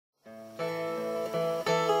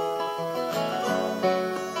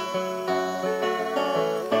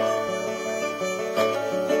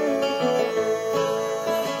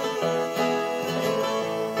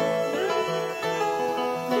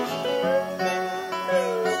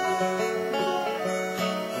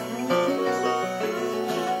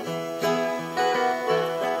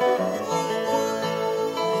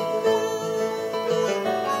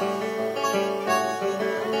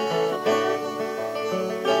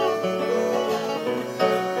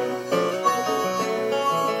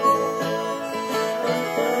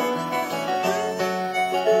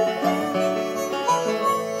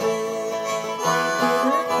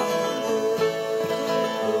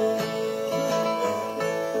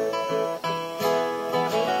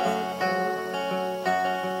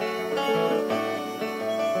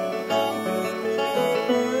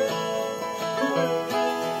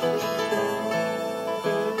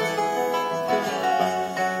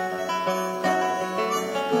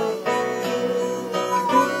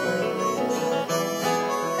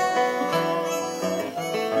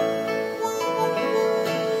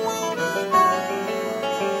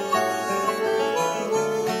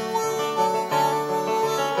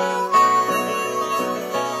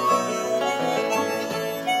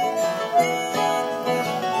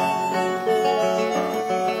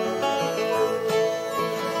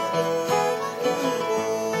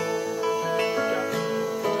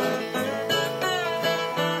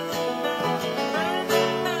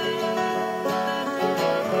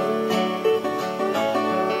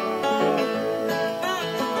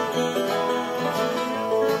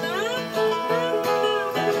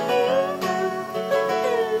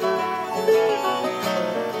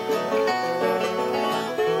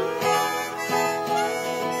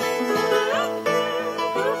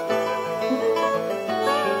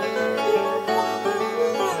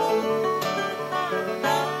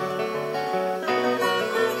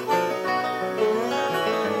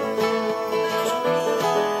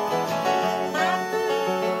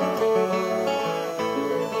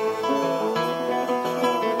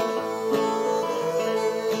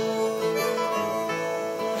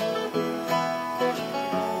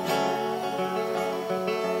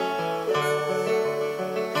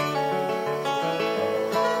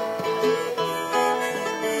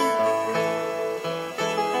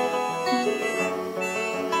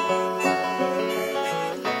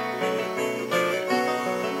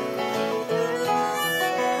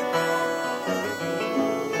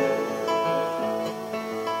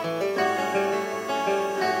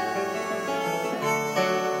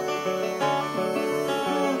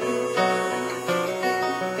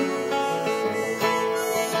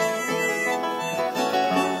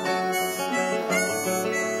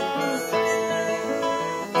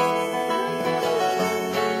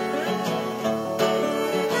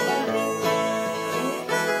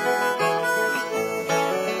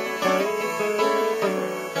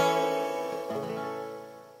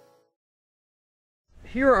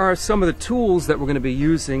Here are some of the tools that we're going to be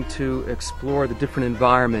using to explore the different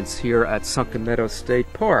environments here at Sunken Meadow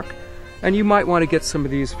State Park. And you might want to get some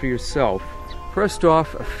of these for yourself. First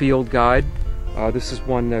off, a field guide. This is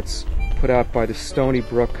one that's put out by the Stony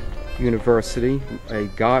Brook University,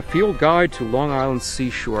 a field guide to Long Island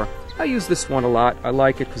seashore. I use this one a lot. I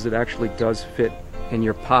like it because it actually does fit in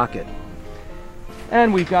your pocket.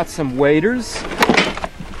 And we've got some waders.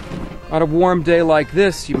 On a warm day like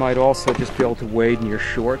this, you might also just be able to wade in your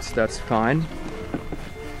shorts. That's fine.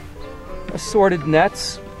 Assorted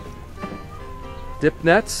nets, dip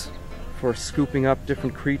nets for scooping up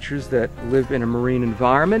different creatures that live in a marine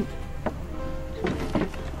environment.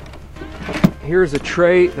 Here's a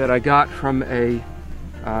tray that I got from a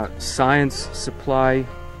science supply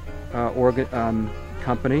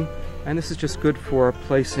company, and this is just good for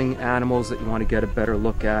placing animals that you want to get a better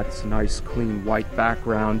look at. It's a nice clean white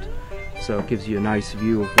background, so it gives you a nice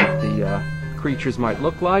view of what the creatures might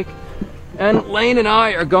look like. And Lane and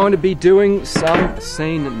I are going to be doing some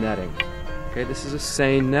seine netting. Okay, this is a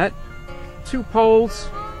seine net. 2 poles.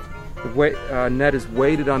 The net is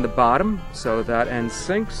weighted on the bottom, so that end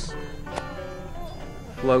sinks.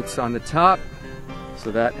 Floats on the top,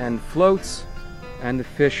 so that end floats, and the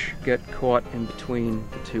fish get caught in between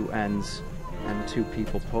the 2 ends and the 2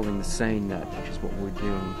 people pulling the seine net, which is what we're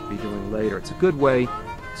be doing later. It's a good way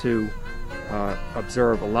to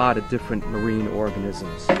observe a lot of different marine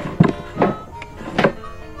organisms.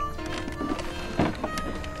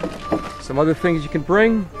 Some other things you can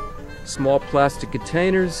bring: small plastic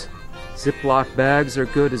containers. Ziploc bags are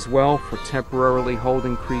good as well for temporarily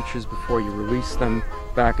holding creatures before you release them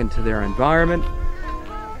back into their environment.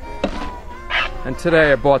 And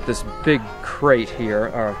today I bought this big crate here,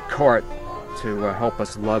 or cart, to help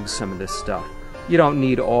us lug some of this stuff. You don't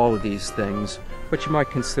need all of these things, but you might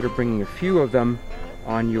consider bringing a few of them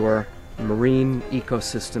on your marine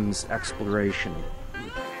ecosystems exploration.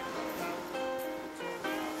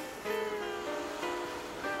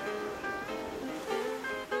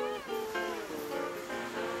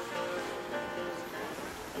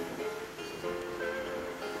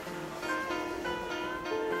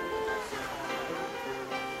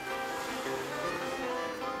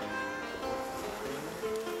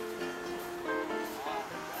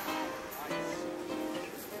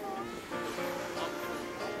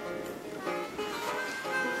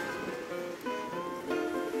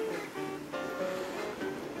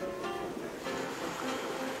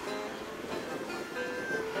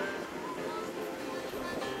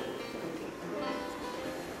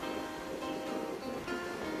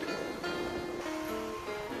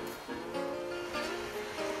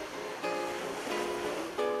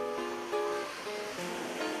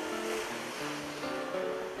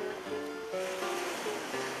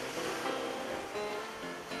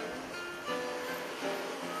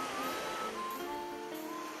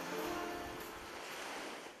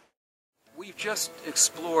 We've just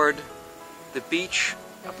explored the beach,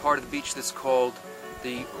 a part of the beach that's called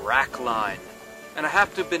the Rack Line. And I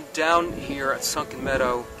happened to have been down here at Sunken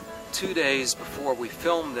Meadow 2 days before we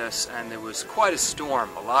filmed this, and there was quite a storm,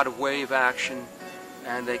 a lot of wave action,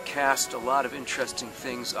 and they cast a lot of interesting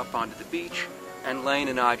things up onto the beach, and Lane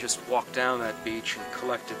and I just walked down that beach and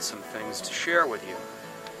collected some things to share with you.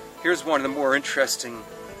 Here's one of the more interesting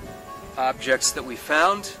objects that we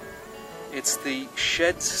found. It's the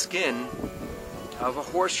shed skin of a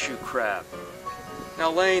horseshoe crab. Now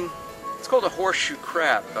Lane, it's called a horseshoe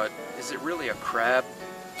crab, but is it really a crab?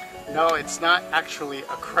 No, it's not actually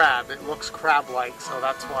a crab. It looks crab-like, so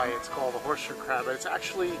that's why it's called a horseshoe crab. But it's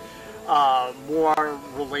actually more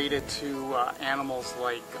related to animals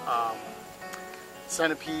like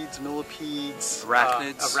centipedes, millipedes,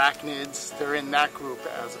 arachnids. They're in that group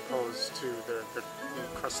as opposed to the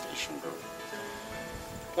crustacean group.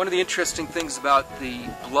 One of the interesting things about the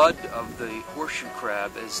blood of the horseshoe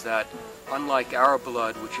crab is that, unlike our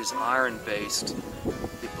blood, which is iron-based,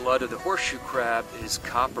 the blood of the horseshoe crab is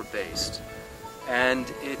copper-based. And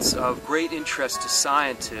it's of great interest to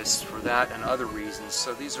scientists for that and other reasons,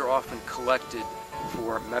 so these are often collected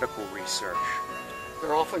for medical research.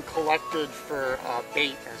 They're often collected for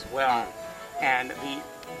bait as well. And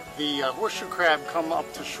the horseshoe crab come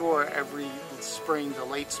up to shore every spring to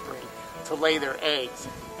late spring to lay their eggs.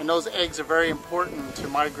 And those eggs are very important to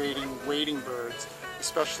migrating wading birds,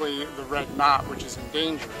 especially the red knot, which is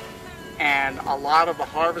endangered. And a lot of the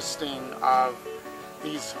harvesting of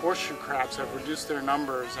these horseshoe crabs have reduced their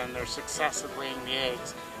numbers and their success at laying the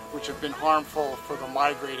eggs, which have been harmful for the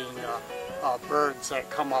migrating birds that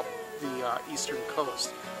come up the eastern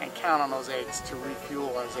coast and count on those eggs to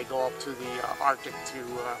refuel as they go up to the Arctic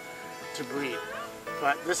to breed.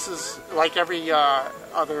 But this is like every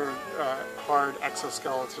other hard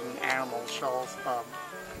exoskeleton animal, shells,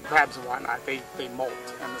 crabs and whatnot, they molt,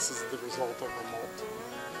 and this is the result of a molt. So,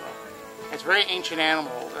 it's a very ancient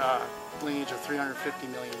animal, lineage of 350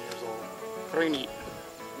 million years old. Very neat.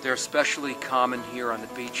 They're especially common here on the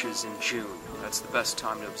beaches in June. That's the best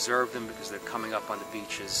time to observe them because they're coming up on the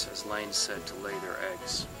beaches, as Lane said, to lay their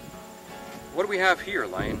eggs. What do we have here,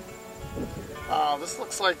 Lane? This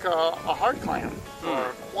looks like a hard clam,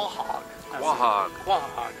 or quahog. Quahog.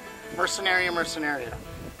 Quahog. Mercenaria mercenaria.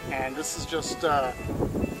 And this is just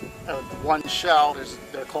one shell.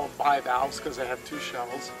 They're called bivalves because they have two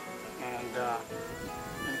shells. And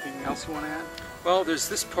anything else you want to add? Well, there's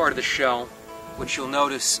this part of the shell, which you'll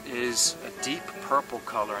notice is a deep purple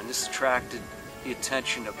color, and this attracted the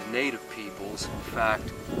attention of the native peoples. In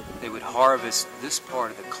fact, they would harvest this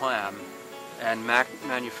part of the clam and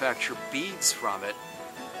manufacture beads from it,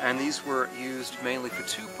 and these were used mainly for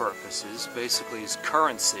two purposes, basically as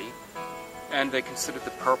currency, and they considered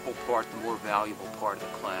the purple part the more valuable part of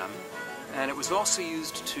the clam, and it was also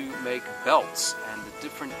used to make belts, and the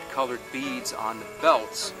different colored beads on the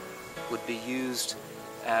belts would be used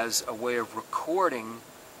as a way of recording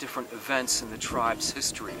different events in the tribe's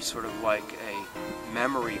history, sort of like a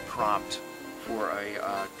memory prompt for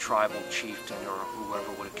a tribal chieftain or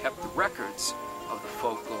whoever would have kept the records of the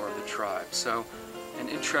folklore of the tribe. So, an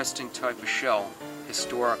interesting type of shell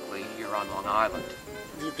historically here on Long Island.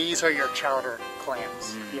 These are your chowder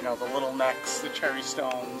clams. You know, the little necks, the cherry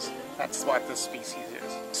stones. That's what this species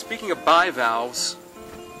is. Speaking of bivalves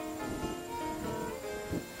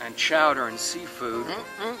and chowder and seafood,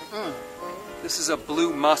 this is a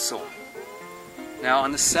blue mussel. Now,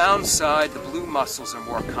 on the sound side, the blue mussels are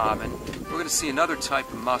more common. We're going to see another type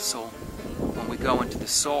of mussel when we go into the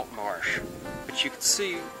salt marsh. But you can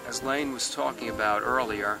see, as Lane was talking about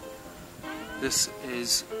earlier, this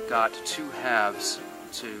is got two halves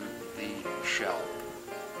to the shell.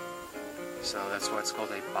 So that's why it's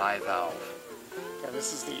called a bivalve. Yeah,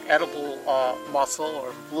 this is the edible mussel,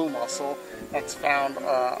 or blue mussel, that's found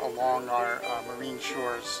along our marine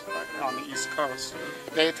shores on the East Coast.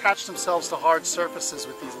 They attach themselves to hard surfaces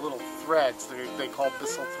with these little threads. They call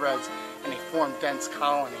byssal threads, and they form dense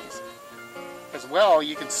colonies. As well,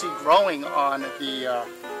 you can see growing on the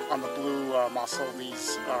blue mussel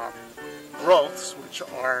these growths, which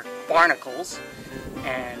are barnacles,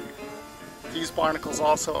 and these barnacles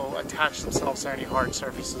also attach themselves to any hard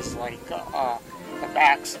surfaces like the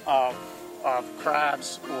backs of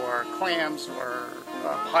crabs or clams or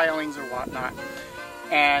pilings or whatnot.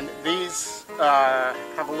 And these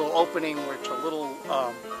have a little opening which a little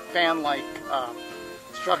fan-like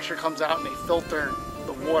structure comes out and they filter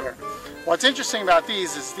the water. What's interesting about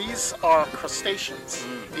these is these are crustaceans.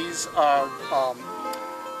 These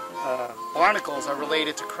barnacles are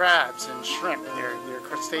related to crabs and shrimp. They're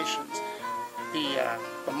crustaceans.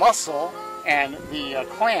 The mussel and the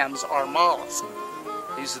clams are mollusks.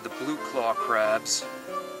 These are the blue claw crabs,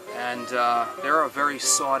 and they're a very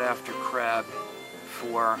sought-after crab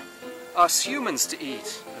for us humans to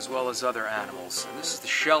eat, as well as other animals. And this is the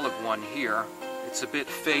shell of one here. It's a bit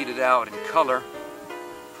faded out in color.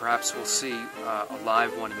 Perhaps we'll see a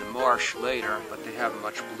live one in the marsh later, but they have a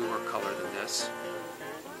much bluer color than this.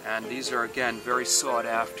 And these are, again, very sought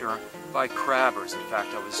after by crabbers. In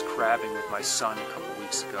fact, I was crabbing with my son a couple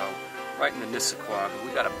weeks ago, right in the Nissaquag.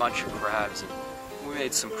 We got a bunch of crabs, and we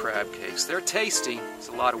made some crab cakes. They're tasty. It's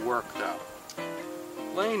a lot of work, though.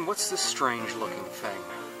 Lane, what's this strange-looking thing?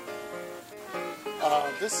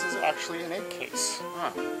 This is actually an egg case.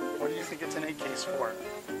 What do you think it's an egg case for?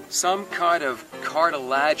 Some kind of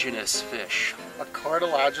cartilaginous fish. A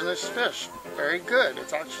cartilaginous fish. Very good.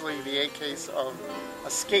 It's actually the egg case of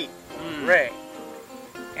a skate, ray.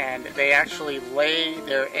 And they actually lay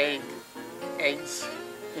their eggs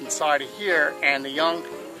inside of here, and the young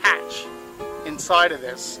hatch inside of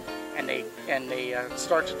this, and they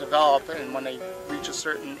start to develop, and when they reach a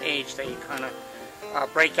certain age, they kind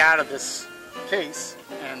of break out of this case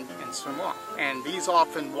and swim off. And these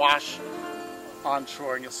often wash on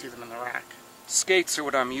shore, and you'll see them in the rack. Skates are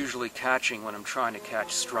what I'm usually catching when I'm trying to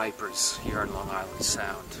catch stripers here in Long Island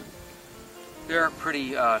Sound. They're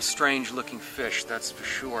pretty strange-looking fish, that's for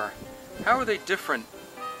sure. How are they different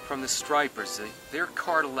from the stripers? They're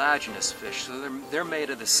cartilaginous fish, so they're made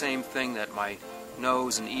of the same thing that my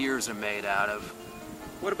nose and ears are made out of.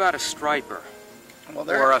 What about a striper? Well,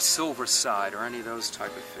 or a silver side, or any of those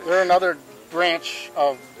type of fish? They're another branch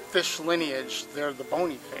of fish lineage. They're the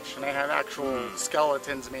bony fish, and they have actual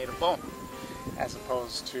skeletons made of bone, as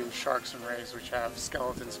opposed to sharks and rays, which have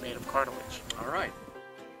skeletons made of cartilage. All right.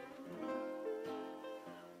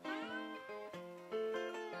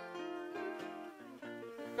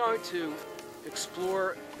 going to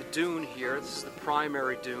explore the dune here. This is the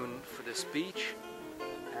primary dune for this beach,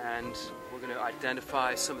 and we're going to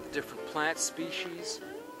identify some of the different plant species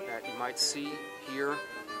that you might see here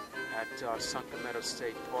at Sunken Meadow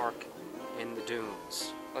State Park in the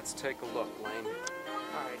dunes. Let's take a look, Lane.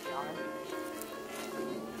 All right, John.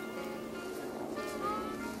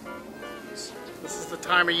 This is the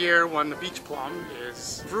time of year when the beach plum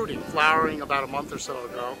is fruiting, flowering about a month or so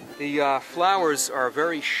ago. The flowers are a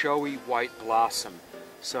very showy white blossom,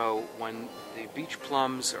 so when the beach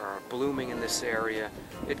plums are blooming in this area,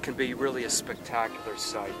 it can be really a spectacular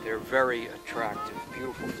sight. They're very attractive,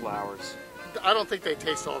 beautiful flowers. I don't think they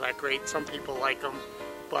taste all that great. Some people like them,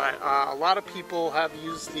 but a lot of people have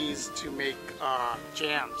used these to make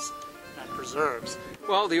jams and preserves.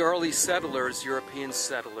 Well, the early settlers, European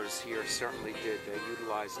settlers here certainly did. They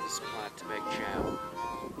utilized this plant to make jam.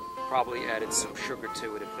 Probably added some sugar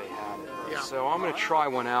to it if they had it. Yeah. So I'm going to try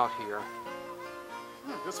one out here.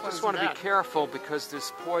 This Just want to be careful because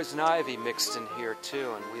there's poison ivy mixed in here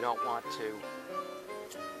too, and we don't want to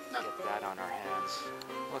get that on our hands.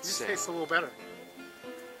 Let's see. This tastes a little better.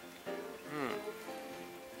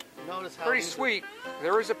 Notice how pretty sweet.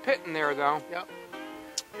 There is a pit in there though. Yep.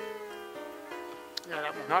 Yeah,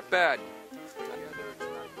 that one. Not bad.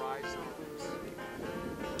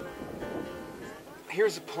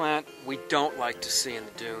 Here's a plant we don't like to see in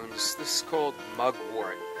the dunes. This is called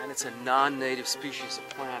mugwort, and it's a non-native species of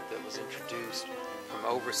plant that was introduced from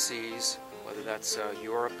overseas, whether that's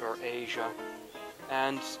Europe or Asia,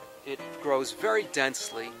 and it grows very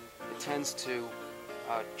densely. It tends to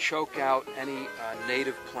choke out any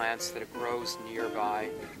native plants that it grows nearby.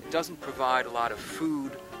 It doesn't provide a lot of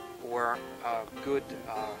food or good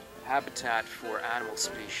habitat for animal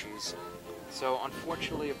species. So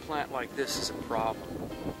unfortunately a plant like this is a problem.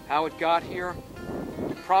 How it got here?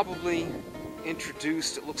 Probably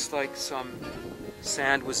introduced, it looks like some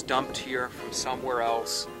sand was dumped here from somewhere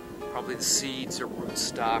else. Probably the seeds or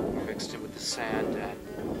rootstock were mixed in with the sand,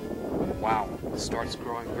 and wow, it starts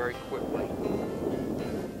growing very quickly.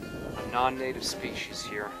 A non-native species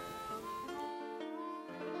here.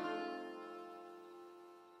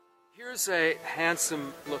 Here's a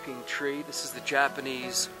handsome looking tree. This is the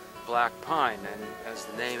Japanese black pine, and as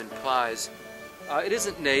the name implies, it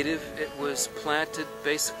isn't native. It was planted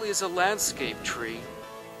basically as a landscape tree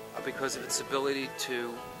because of its ability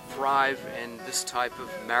to thrive in this type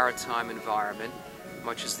of maritime environment,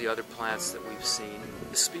 much as the other plants that we've seen.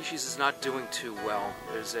 The species is not doing too well.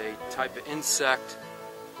 There's a type of insect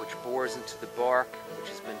which bores into the bark, which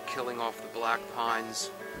has been killing off the black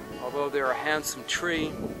pines. Although they're a handsome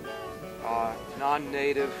tree,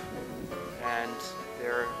 non-native, and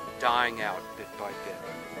they're dying out bit by bit.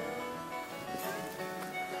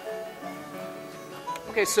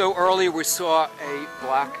 Okay, so earlier we saw a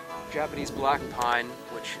Japanese black pine,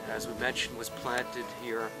 which, as we mentioned, was planted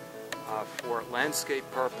here for landscape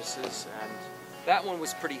purposes, and that one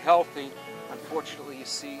was pretty healthy. Unfortunately, you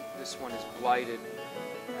see this one is blighted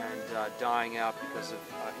and dying out because of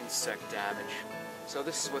insect damage. So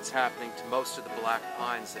this is what's happening to most of the black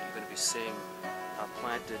pines that you're going to be seeing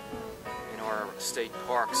planted in our state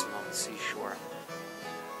parks along the seashore.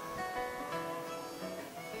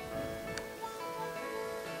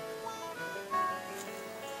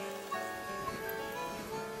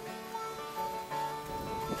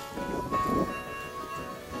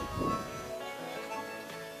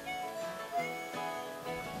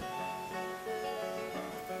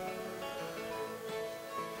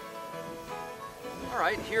 All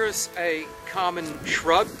right, here's a common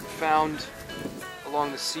shrub found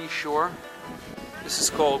along the seashore. This is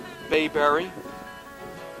called bayberry,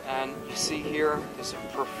 and you see here there's a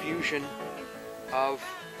profusion of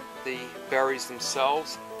the berries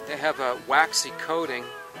themselves. They have a waxy coating,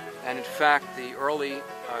 and in fact the early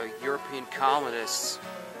European colonists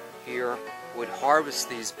here would harvest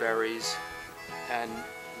these berries and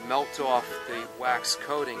melt off the wax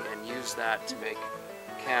coating and use that to make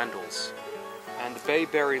candles. And the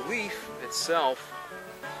bayberry leaf itself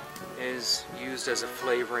is used as a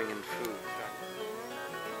flavoring in food.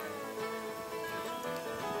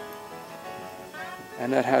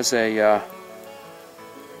 And that has a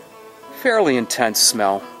fairly intense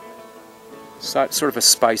smell, sort of a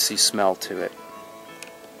spicy smell to it.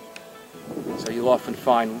 So you'll often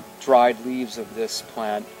find dried leaves of this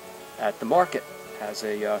plant at the market as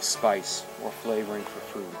a spice or flavoring for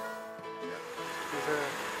food. There's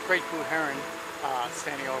a great blue heron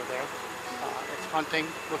standing over there. It's hunting,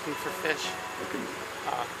 looking for fish,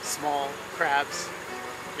 small crabs.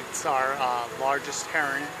 It's our largest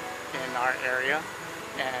heron in our area,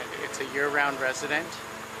 and it's a year-round resident,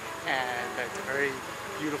 and it's a very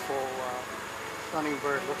beautiful stunning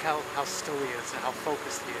bird. Look how still he is and how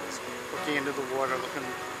focused he is. Looking into the water, looking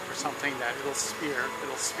for something that it'll spear.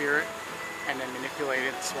 It'll spear it and then manipulate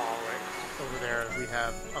it and swallow it. Over there we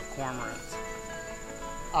have a cormorant.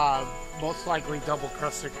 Most likely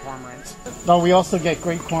double-crested cormorants. Though we also get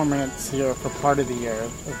great cormorants here for part of the year.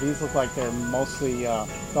 These look like they're mostly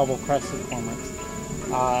double-crested cormorants.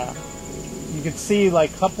 You can see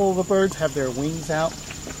like a couple of the birds have their wings out.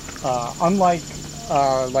 Unlike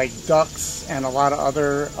like ducks and a lot of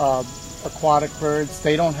other aquatic birds,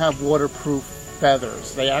 they don't have waterproof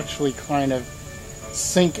feathers. They actually kind of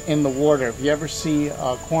sink in the water. If you ever see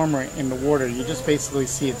a cormorant in the water, you just basically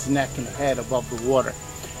see its neck and head above the water.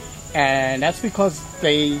 And that's because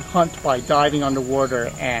they hunt by diving underwater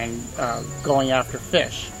and going after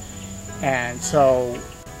fish. And so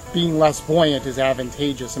being less buoyant is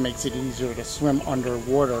advantageous. It makes it easier to swim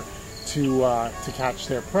underwater to catch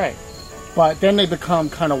their prey. But then they become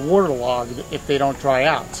kind of waterlogged if they don't dry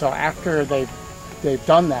out. So after they've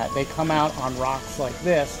done that, they come out on rocks like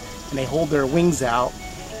this and they hold their wings out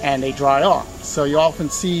and they dry off. So you often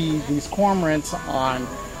see these cormorants on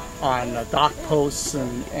dock posts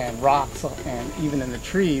and rocks and even in the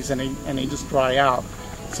trees, and they just dry out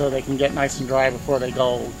so they can get nice and dry before they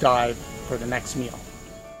go dive for the next meal.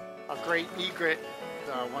 A great egret,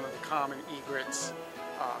 one of the common egrets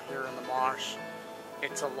here in the marsh.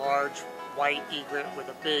 It's a large white egret with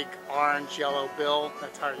a big orange-yellow bill.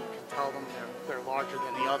 That's how you can tell them they're larger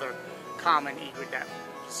than the other common egret that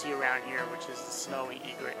you see around here, which is the snowy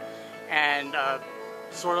egret. And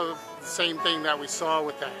sort of the same thing that we saw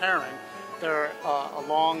with the heron. They're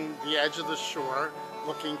along the edge of the shore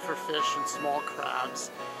looking for fish and small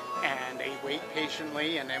crabs, and they wait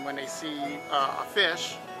patiently, and then when they see a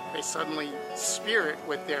fish, they suddenly spear it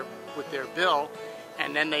with their bill,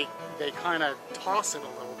 and then they kind of toss it a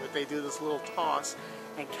little bit. They do this little toss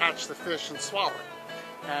and catch the fish and swallow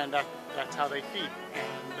it, and that's how they feed.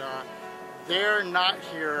 And they're not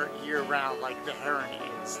here year-round like the heron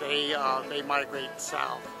is. They migrate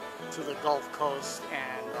south to the Gulf Coast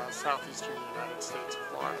and southeastern United States of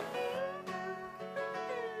Florida.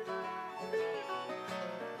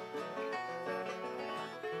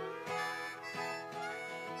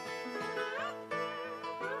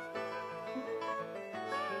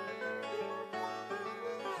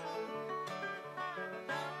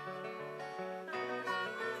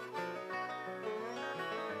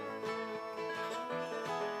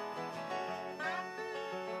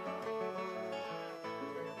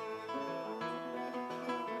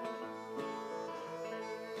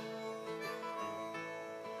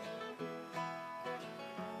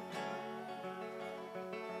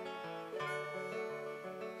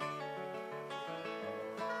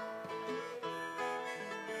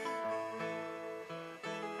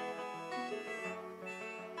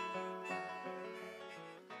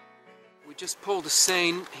 We just pulled a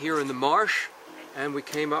seine here in the marsh, and we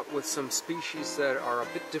came up with some species that are a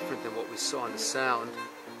bit different than what we saw in the Sound.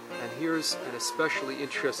 And here's an especially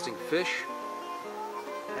interesting fish,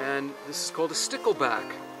 and this is called a stickleback.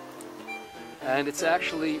 And it's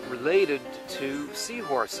actually related to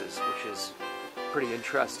seahorses, which is pretty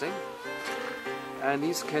interesting. And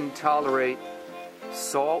these can tolerate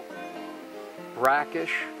salt,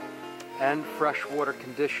 brackish, and freshwater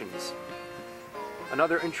conditions.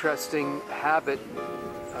 Another interesting habit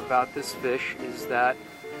about this fish is that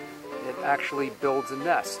it actually builds a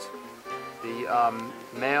nest. The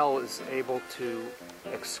male is able to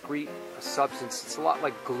excrete a substance. It's a lot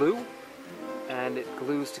like glue, and it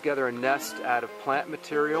glues together a nest out of plant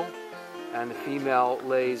material, and the female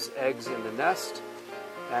lays eggs in the nest,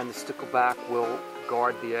 and the stickleback will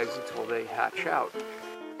guard the eggs until they hatch out.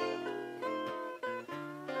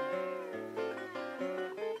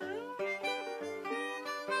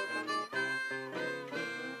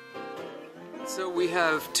 So we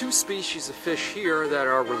have two species of fish here that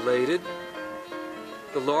are related.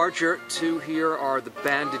 The larger two here are the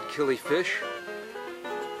banded killifish,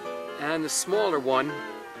 and the smaller one,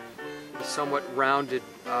 the somewhat rounded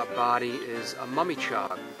body, is a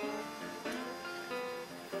mummichog.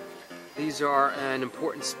 These are an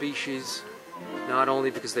important species not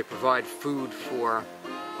only because they provide food for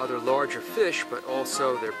other larger fish, but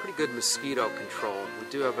also they're pretty good mosquito control. We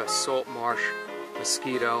do have a salt marsh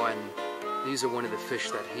mosquito, and these are one of the fish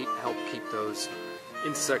that help keep those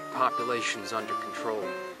insect populations under control.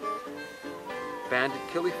 Banded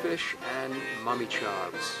killifish and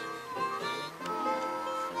mummichogs.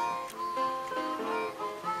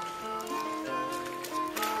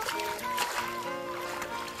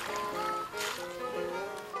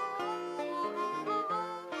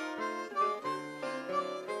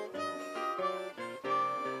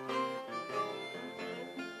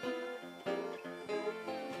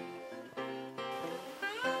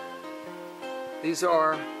 These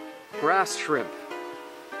are grass shrimp.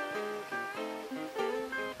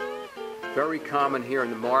 Very common here in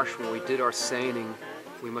the marsh. When we did our seining,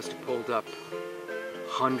 we must have pulled up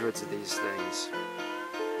hundreds of these things.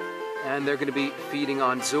 And they're going to be feeding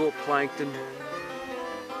on zooplankton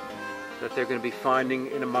that they're going to be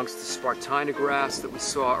finding in amongst the Spartina grass that we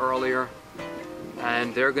saw earlier.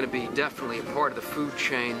 And they're going to be definitely a part of the food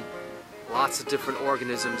chain. Lots of different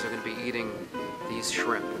organisms are going to be eating these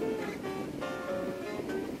shrimp.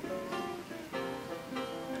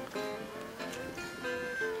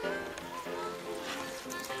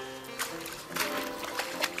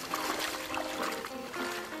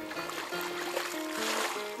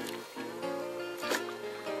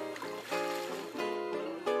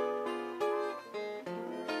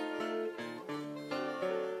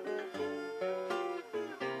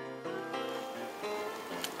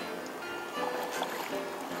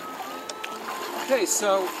 Okay,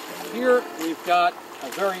 so here we've got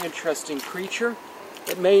a very interesting creature.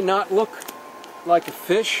 It may not look like a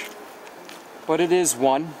fish, but it is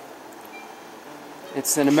one.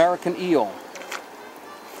 It's an American eel.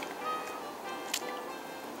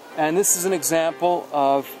 And this is an example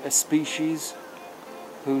of a species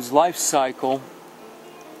whose life cycle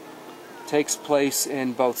takes place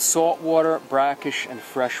in both saltwater, brackish, and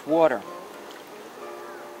fresh water.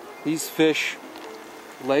 These fish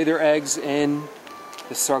lay their eggs in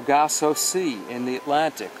the Sargasso Sea in the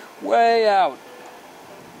Atlantic, way out.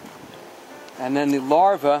 And then the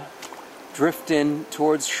larvae drift in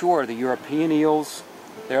towards shore. The European eels,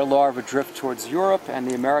 their larvae drift towards Europe, and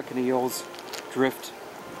the American eels drift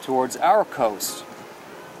towards our coast.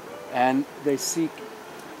 And they seek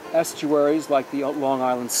estuaries like the Long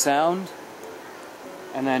Island Sound,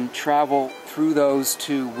 and then travel through those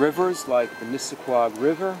to rivers like the Nisququag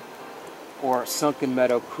River or Sunken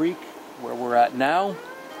Meadow Creek, where we're at now,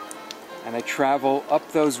 and they travel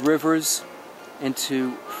up those rivers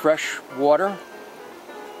into fresh water,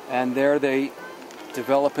 and there they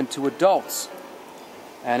develop into adults.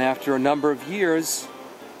 And after a number of years,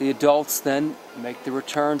 the adults then make the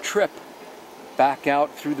return trip back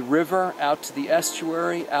out through the river, out to the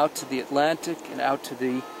estuary, out to the Atlantic, and out to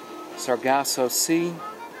the Sargasso Sea,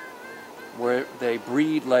 where they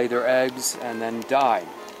breed, lay their eggs, and then die.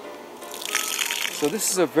 So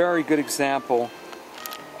this is a very good example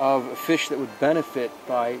of a fish that would benefit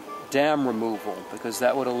by dam removal, because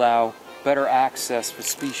that would allow better access for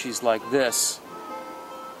species like this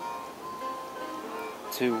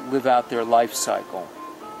to live out their life cycle.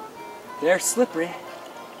 They're slippery.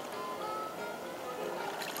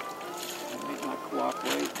 They might not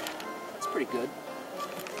cooperate. That's pretty good.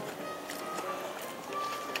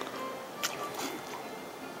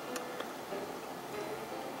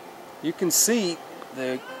 You can see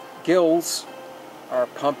the gills are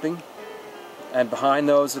pumping, and behind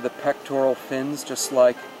those are the pectoral fins, just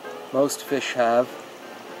like most fish have.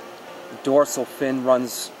 The dorsal fin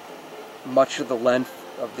runs much of the length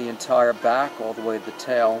of the entire back, all the way to the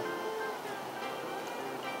tail.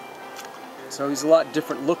 So he's a lot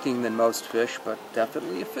different looking than most fish, but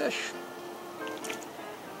definitely a fish.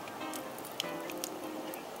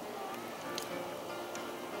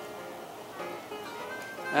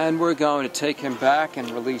 And we're going to take him back and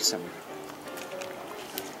release him.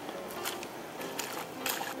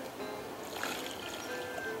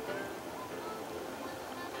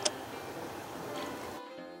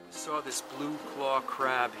 Saw this blue claw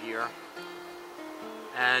crab here,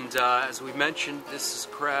 and as we mentioned, this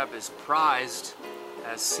crab is prized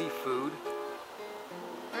as seafood,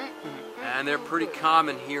 and they're pretty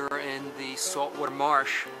common here in the saltwater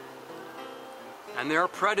marsh, and they're a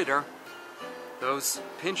predator. Those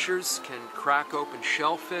pinchers can crack open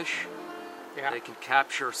shellfish. Yeah. They can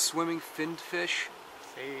capture swimming finned fish.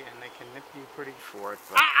 See, and they can nip you pretty for it.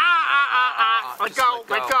 Let go,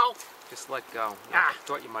 let go. Just let go. I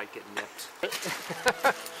thought you might get nipped.